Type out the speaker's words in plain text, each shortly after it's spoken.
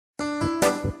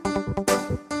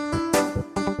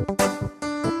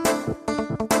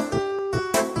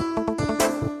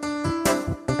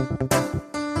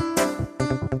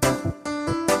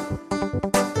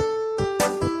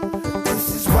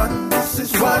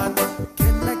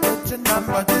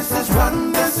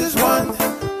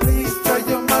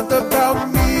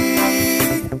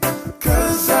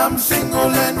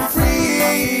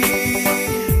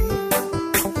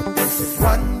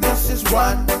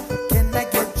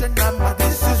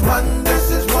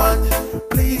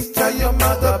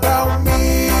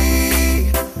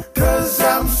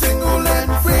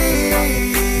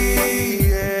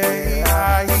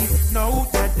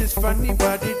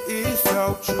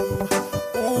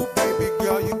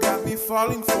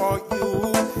falling for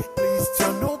you. Please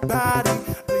tell nobody,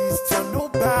 please tell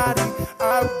nobody.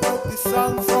 I wrote this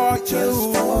song for you. Just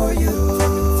for you.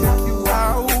 Take you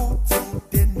out to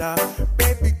dinner.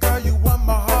 Baby girl, you want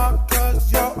my heart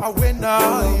 'cause you're a winner.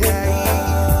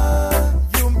 Yeah.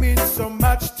 You mean so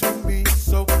much to me,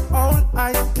 so all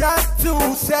I got to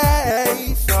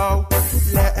say. So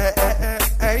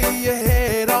lay your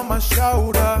head on my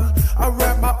shoulder. I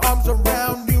wrap my arms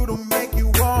around you to make you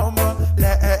warmer.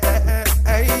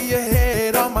 Lay your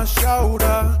head on my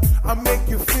shoulder. I make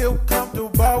you feel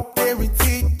comfortable.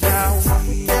 Guaranteed now,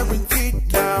 guaranteed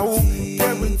now,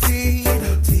 guaranteed,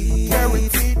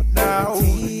 guaranteed now,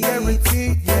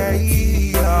 guaranteed,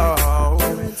 yeah.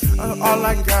 All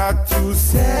I got to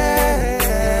say.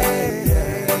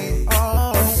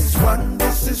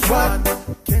 This is one.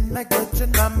 Can I get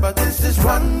your number? This is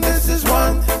one.